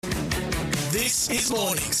This is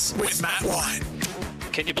Mornings with Matt White.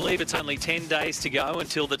 Can you believe it's only 10 days to go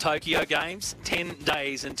until the Tokyo Games? 10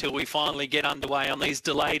 days until we finally get underway on these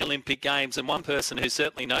delayed Olympic Games. And one person who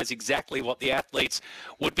certainly knows exactly what the athletes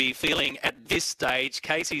would be feeling at this stage,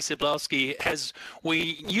 Casey Sablowski, as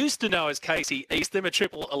we used to know as Casey Eastham, a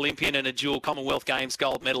triple Olympian and a dual Commonwealth Games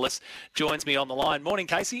gold medalist, joins me on the line. Morning,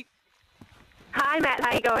 Casey. Hi, Matt.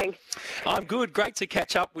 How are you going? I'm good. Great to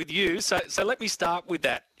catch up with you. So let me start with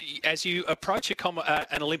that. As you approach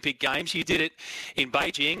an Olympic Games, you did it in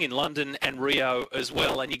Beijing, in London and Rio as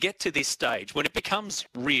well, and you get to this stage when it becomes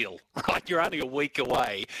real, right? You're only a week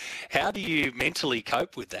away. How do you mentally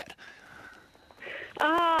cope with that?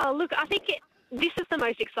 Look, I think this is the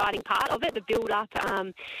most exciting part of it, the build-up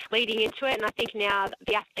leading into it, and I think now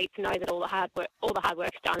the athletes know that all the hard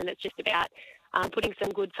work's done, and it's just about putting some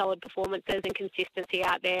good, solid performances and consistency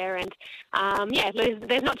out there. And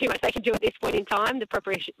there's not too much they can do at this point in time. The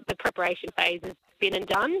preparation phase has been and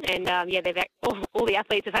done, and all the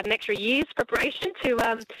athletes have had an extra year's preparation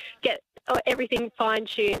to get everything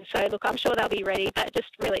fine-tuned. So look, I'm sure they'll be ready, but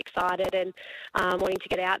just really excited and wanting to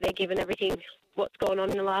get out there, given everything what's gone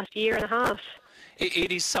on in the last year and a half.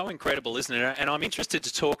 It is so incredible, isn't it? And I'm interested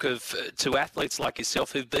to talk to athletes like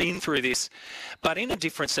yourself who've been through this, but in a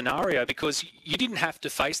different scenario, because you didn't have to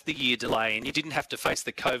face the year delay and you didn't have to face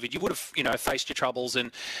the COVID. You would have, faced your troubles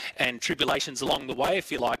and tribulations along the way,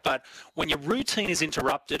 if you like. But when your routine is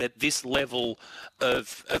interrupted at this level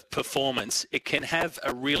of performance, it can have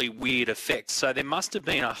a really weird effect. So there must have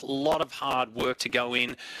been a lot of hard work to go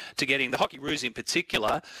in to getting the Hockeyroo in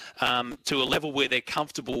particular to a level where they're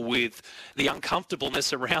comfortable with the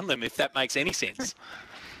uncomfortableness around them, if that makes any sense.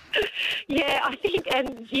 Yeah, I think,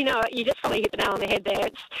 and you just probably hit the nail on the head there.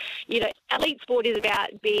 It's, elite sport is about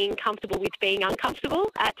being comfortable with being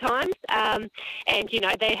uncomfortable at times, and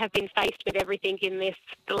they have been faced with everything in the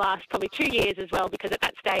last probably 2 years as well, because at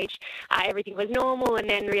that stage everything was normal, and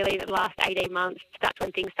then really the last 18 months, that's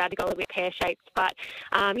when things started to go a little bit pear-shaped. But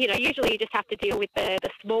usually you just have to deal with the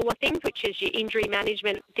smaller things, which is your injury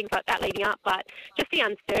management, things like that leading up. But just the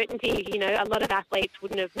uncertainty, a lot of athletes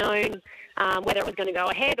wouldn't have known whether it was going to go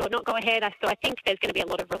ahead or not go ahead. So I think there's going to be a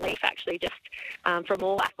lot of relief actually just from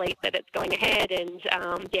all athletes that it's going ahead, and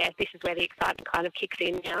this is where the excitement kind of kicks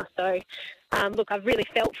in now. So look, I've really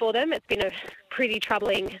felt for them. It's been a pretty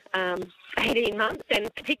troubling 18 months,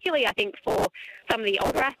 and particularly I think for some of the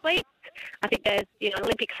older athletes. I think there's an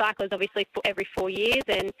Olympic cycle is obviously for every 4 years,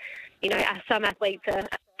 and some athletes are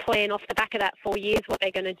plan off the back of that 4 years what they're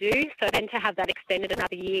going to do. So then to have that extended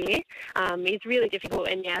another year is really difficult.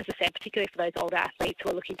 And as I said, particularly for those older athletes who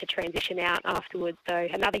are looking to transition out afterwards. So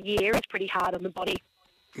another year is pretty hard on the body.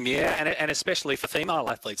 Yeah, and especially for female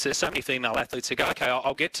athletes. There's so many female athletes who go, okay,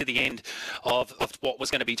 I'll get to the end of what was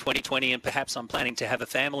going to be 2020, and perhaps I'm planning to have a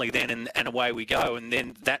family then, and away we go. And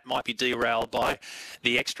then that might be derailed by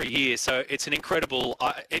the extra year. So it's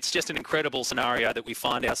just an incredible scenario that we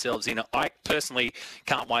find ourselves in. I personally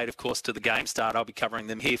can't wait, of course, to the games start. I'll be covering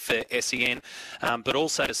them here for SEN, but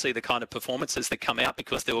also to see the kind of performances that come out,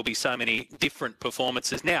 because there will be so many different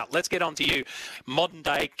performances. Now, let's get on to you, modern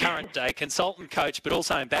day, current day, consultant coach, but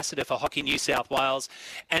also ambassador for Hockey New South Wales,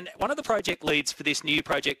 and one of the project leads for this new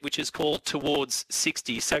project, which is called Towards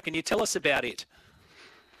 60. So can you tell us about it?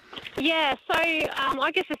 Yeah, so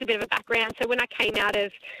I guess it's a bit of a background. So when I came out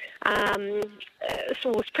of,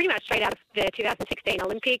 was pretty much straight out of the 2016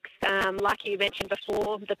 Olympics, like you mentioned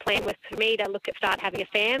before, the plan was for me to start having a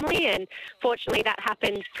family, and fortunately that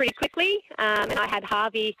happened pretty quickly, and I had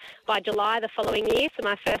Harvey by July the following year, so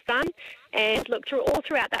my first son. And look,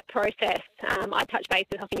 throughout that process, I touched base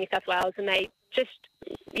with Hockey New South Wales, and they just,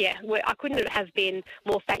 I couldn't have been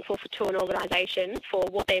more thankful to an organisation for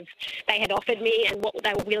what they had offered me and what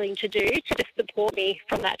they were willing to do to just support me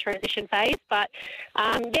from that transition phase. But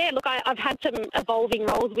look, I've had some evolving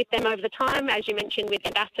roles with them over the time, as you mentioned, with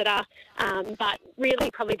ambassador, but really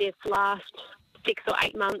probably this last 6 or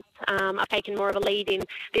 8 months, I've taken more of a lead in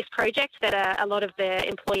this project that a lot of the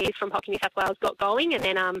employees from Hockey New South Wales got going, and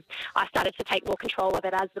then I started to take more control of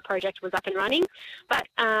it as the project was up and running. But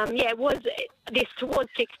it was this Towards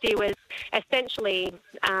 60 was essentially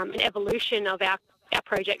an evolution of our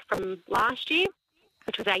project from last year,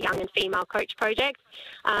 which was our young and female coach project.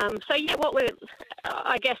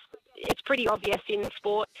 I guess it's pretty obvious in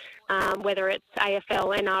sport, whether it's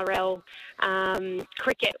AFL, NRL,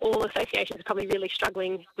 cricket, all associations are probably really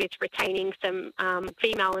struggling with retaining some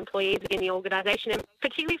female employees within the organisation, and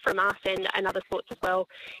particularly from us and other sports as well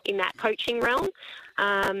in that coaching realm.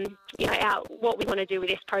 what we want to do with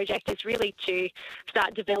this project is really to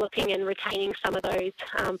start developing and retaining some of those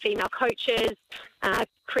female coaches,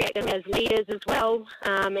 create them as leaders as well,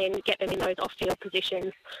 and get them in those off-field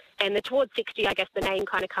positions. And the Towards 60, I guess the name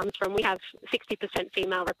kind of comes from, we have 60%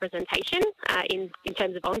 female representation in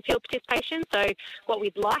terms of on-field participation. So what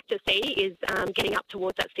we'd like to see is getting up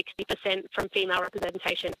towards that 60% from female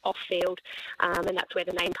representation off-field, and that's where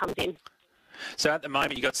the name comes in. So at the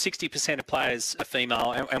moment, you've got 60% of players are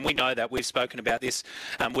female, and we know that. We've spoken about this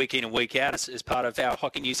week in and week out as part of our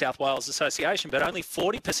Hockey New South Wales Association, but only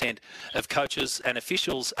 40% of coaches and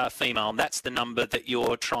officials are female, and that's the number that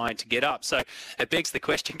you're trying to get up. So it begs the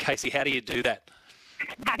question, Casey, how do you do that?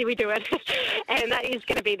 How do we do it? And that is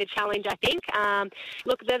going to be the challenge, I think.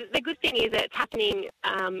 Look, the good thing is that it's happening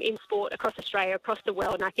in sport across Australia, across the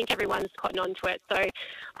world, and I think everyone's cotton on to it.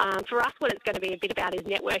 So for us, what it's going to be a bit about is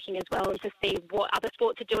networking as well, and to see what other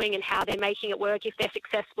sports are doing and how they're making it work, if they're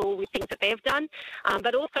successful with things that they've done,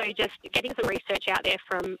 but also just getting some research out there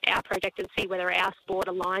from our project and see whether our sport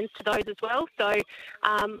aligns to those as well. So,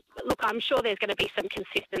 look, I'm sure there's going to be some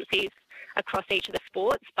consistencies across each of the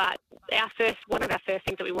sports, but one of our first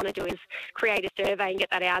things that we want to do is create a survey and get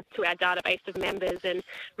that out to our database of members and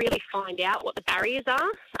really find out what the barriers are.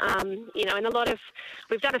 And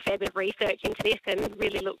we've done a fair bit of research into this and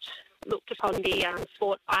really looked upon the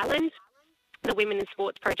Sport Island, the Women in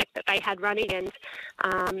Sports project that they had running, and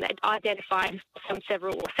identified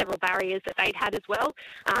several barriers that they'd had as well.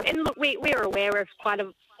 And look, we're aware of quite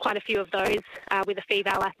a few of those with the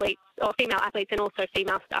female athletes and also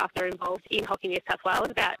female staff that are involved in Hockey New South Wales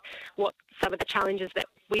about what some of the challenges that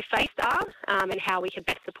we faced are and how we can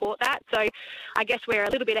best support that. So I guess we're a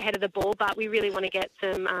little bit ahead of the ball, but we really want to get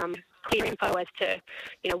some clear info as to,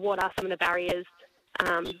 what are some of the barriers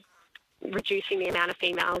reducing the amount of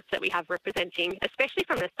females that we have representing, especially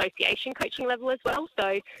from an association coaching level as well.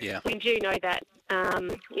 So we do know that,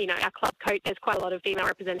 our club coach, there's quite a lot of female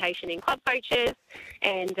representation in club coaches,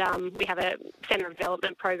 and we have a centre of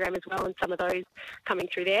development program as well, and some of those coming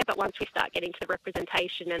through there. But once we start getting to the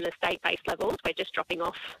representation and the state-based levels, we're just dropping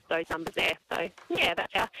off those numbers there. So,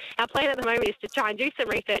 that's our plan at the moment, is to try and do some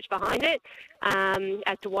research behind it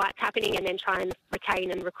as to why it's happening, and then try and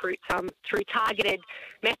retain and recruit some through targeted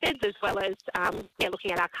methods, as well as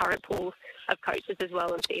looking at our current pool of coaches as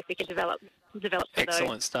well, and see if we can develop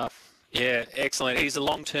Excellent stuff. Yeah, excellent. It is a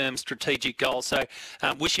long-term strategic goal. So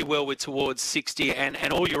wish you well with Towards 60 and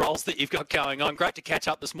all your roles that you've got going on. Great to catch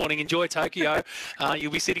up this morning. Enjoy Tokyo.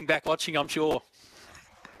 You'll be sitting back watching, I'm sure.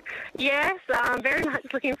 Yes, I'm very much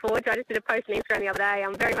looking forward to it. I just did a post on Instagram the other day.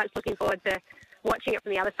 I'm very much looking forward to watching it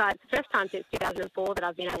from the other side. It's the first time since 2004 that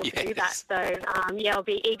I've been able to do that. So, I'll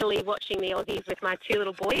be eagerly watching the Aussies with my two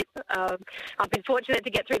little boys. I've been fortunate to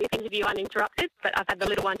get through this interview uninterrupted, but I've had the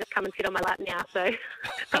little one just come and sit on my lap now. So,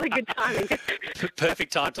 probably good timing.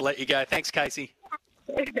 Perfect time to let you go. Thanks, Casey.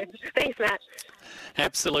 Thanks, Matt.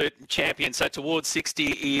 Absolute champion. So Towards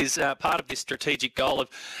 60 is part of this strategic goal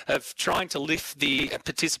of trying to lift the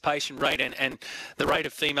participation rate and the rate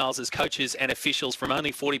of females as coaches and officials from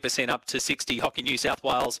only 40% up to 60. Hockey New South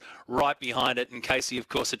Wales right behind it. And Casey, of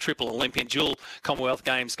course, a triple Olympian, dual Commonwealth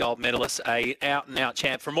Games gold medalist, a out-and-out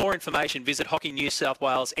champ. For more information, visit Hockey New South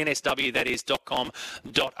Wales, NSW, that is,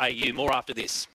 .com.au. More after this.